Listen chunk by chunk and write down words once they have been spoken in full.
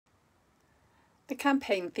The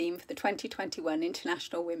campaign theme for the 2021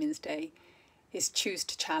 International Women's Day is Choose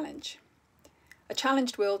to Challenge. A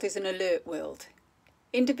challenged world is an alert world.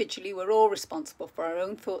 Individually, we're all responsible for our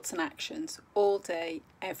own thoughts and actions all day,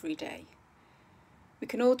 every day. We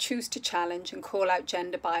can all choose to challenge and call out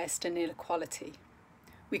gender bias and inequality.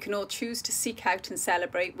 We can all choose to seek out and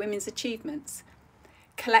celebrate women's achievements.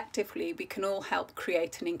 Collectively, we can all help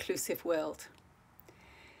create an inclusive world.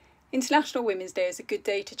 International Women's Day is a good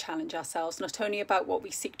day to challenge ourselves, not only about what we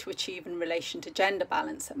seek to achieve in relation to gender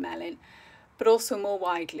balance at Melin, but also more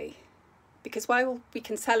widely. Because while we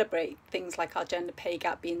can celebrate things like our gender pay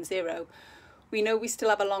gap being zero, we know we still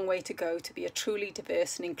have a long way to go to be a truly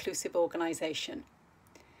diverse and inclusive organisation.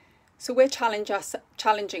 So we're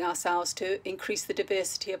challenging ourselves to increase the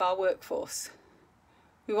diversity of our workforce.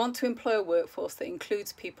 We want to employ a workforce that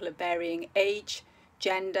includes people of varying age,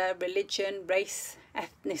 gender, religion, race,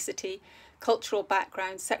 ethnicity, cultural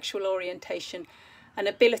background, sexual orientation and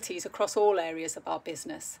abilities across all areas of our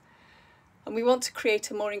business. And we want to create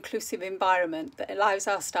a more inclusive environment that allows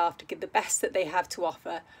our staff to give the best that they have to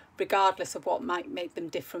offer, regardless of what might make them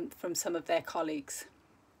different from some of their colleagues.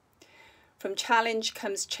 From challenge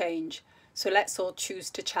comes change, so let's all choose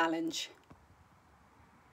to challenge.